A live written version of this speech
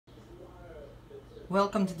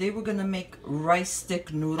Welcome. Today we're gonna make rice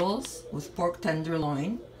stick noodles with pork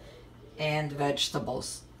tenderloin and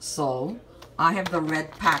vegetables. So I have the red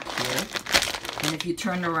pack here, and if you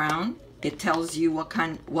turn around, it tells you what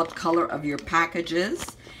color of your package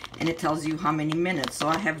is, and it tells you how many minutes. So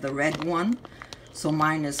I have the red one, so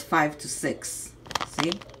mine is 5 to 6.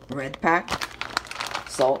 See, red pack.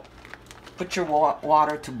 So put your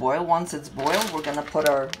water to boil. Once it's boiled, we're gonna put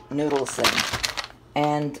our noodles in.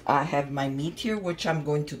 And I have my meat here, which I'm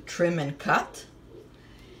going to trim and cut.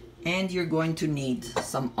 And you're going to need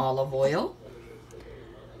some olive oil,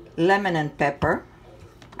 lemon and pepper,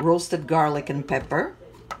 roasted garlic and pepper,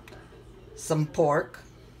 some pork,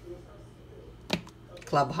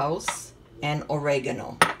 clubhouse, and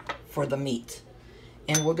oregano for the meat.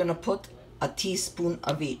 And we're gonna put a teaspoon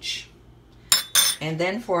of each. And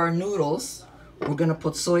then for our noodles, we're gonna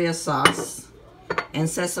put soya sauce and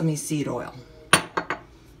sesame seed oil.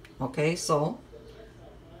 Okay, so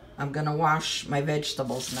I'm gonna wash my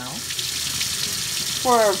vegetables now.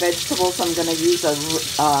 For our vegetables, I'm gonna use a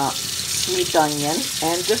sweet onion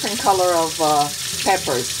and different color of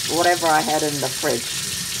peppers, whatever I had in the fridge,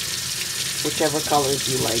 whichever colors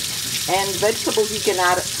you like. And vegetables, you can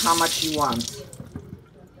add how much you want.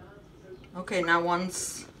 Okay, now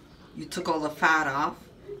once you took all the fat off,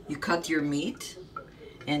 you cut your meat,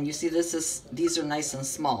 and you see these are nice and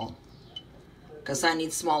small, because I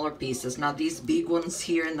need smaller pieces. Now these big ones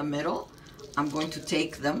here in the middle, I'm going to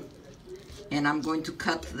take them and I'm going to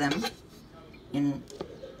cut them in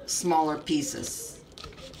smaller pieces.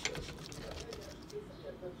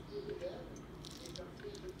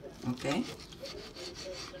 Okay,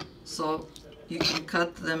 so you can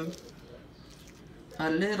cut them a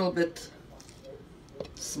little bit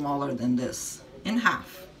smaller than this, in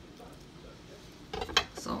half.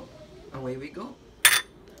 So away we go.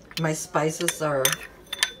 My spices are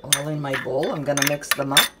all in my bowl. I'm gonna mix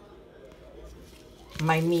them up.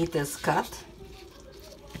 My meat is cut.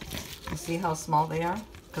 You see how small they are?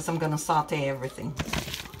 Because I'm gonna saute everything.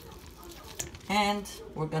 And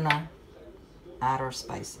we're gonna add our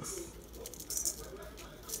spices.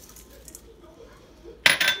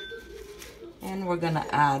 And we're gonna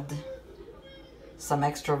add some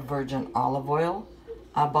extra virgin olive oil.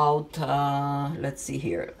 About, let's see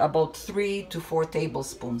here, about 3 to 4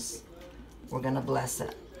 tablespoons. We're gonna bless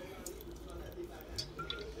it.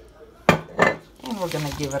 And we're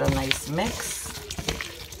gonna give it a nice mix.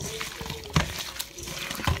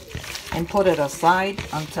 And put it aside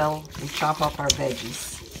until we chop up our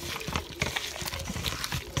veggies.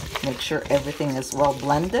 Make sure everything is well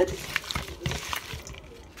blended.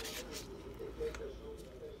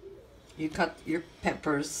 You cut your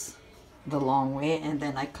peppers the long way, and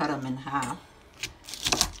then I cut them in half.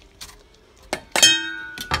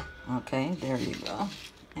 Okay, there you go.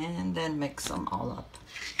 And then mix them all up.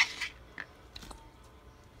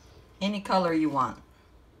 Any color you want.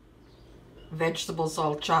 Vegetables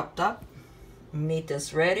all chopped up. Meat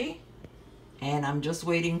is ready. And I'm just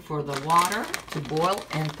waiting for the water to boil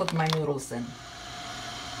and put my noodles in.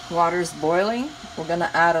 Water's boiling. We're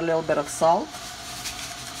gonna add a little bit of salt.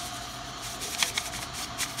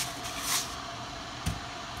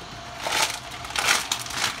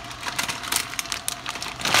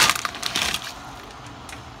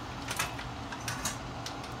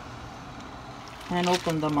 And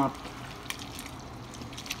open them up.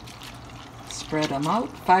 Spread them out.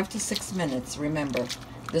 5 to 6 minutes. Remember,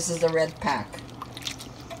 this is the red pack.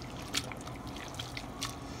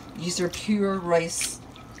 These are pure rice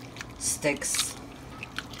sticks.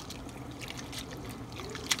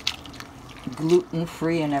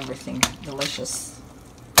 Gluten-free and everything. Delicious.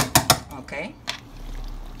 Okay.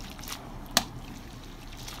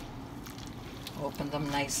 Open them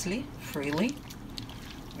nicely, freely.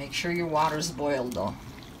 Make sure your water's boiled though.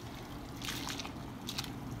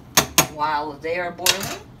 While they are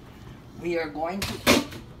boiling, we are going to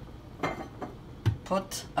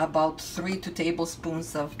put about 3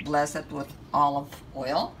 tablespoons of blessed with olive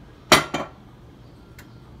oil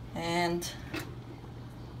and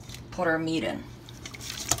put our meat in.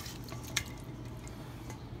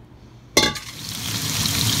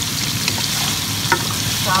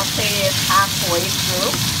 Saute it halfway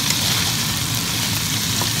through.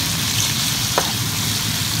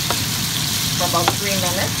 For about 3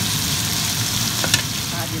 minutes.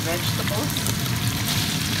 Add your vegetables.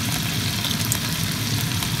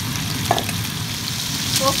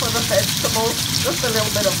 So for the vegetables, just a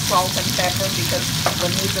little bit of salt and pepper because the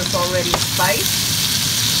meat is already spiced.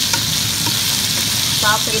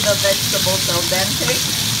 Saute the vegetables al dente.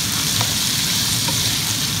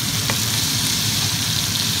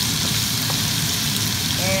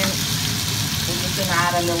 And we're going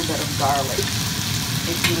add a little bit of garlic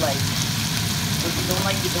if you like. If you don't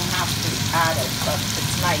like, you don't have to add it, but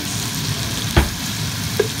it's nice.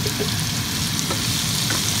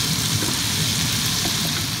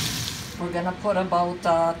 We're gonna put about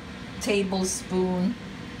a tablespoon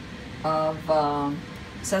of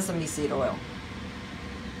sesame seed oil.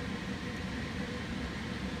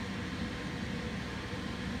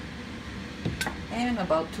 And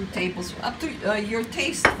about 2 tablespoons, up to your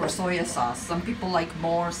taste for soy sauce. Some people like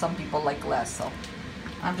more, some people like less. So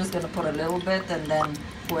I'm just gonna put a little bit, and then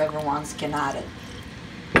whoever wants can add it.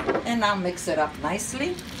 And now mix it up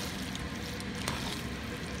nicely.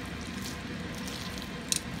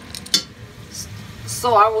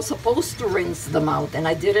 So I was supposed to rinse them out, and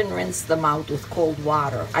I didn't rinse them out with cold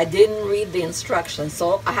water. I didn't read the instructions,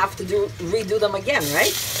 so I have to redo them again,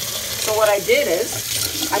 right? So what I did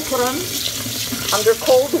is I put them under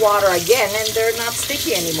cold water again, and they're not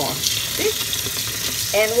sticky anymore. See?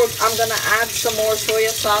 And I'm gonna add some more soy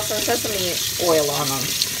sauce and sesame oil on them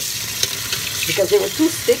because they were too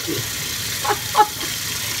sticky.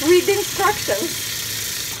 Read the instructions.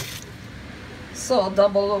 So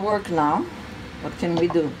double the work now. What can we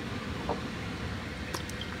do?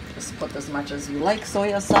 Just put as much as you like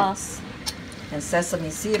soy sauce and sesame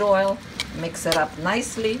seed oil. Mix it up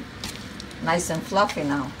nicely. Nice and fluffy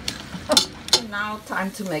now. Now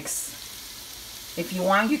time to mix. If you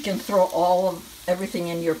want, you can throw everything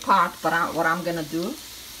in your pot, but what I'm gonna do,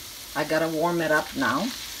 I gotta warm it up now.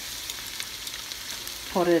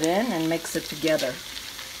 Put it in and mix it together.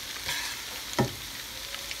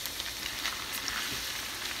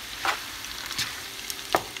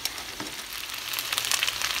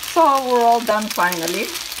 So we're all done finally.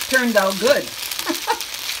 Turned out good.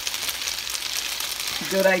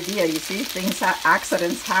 Good idea, you see?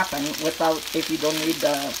 Accidents happen if you don't read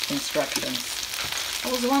the instructions.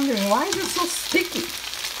 I was wondering, why is it so sticky?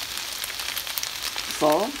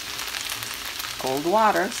 So, cold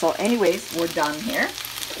water. So anyways, we're done here.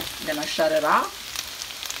 I'm gonna shut it off.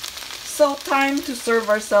 So time to serve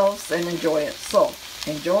ourselves and enjoy it. So,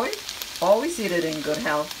 enjoy. Always eat it in good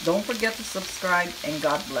health. Don't forget to subscribe, and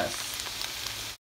God bless.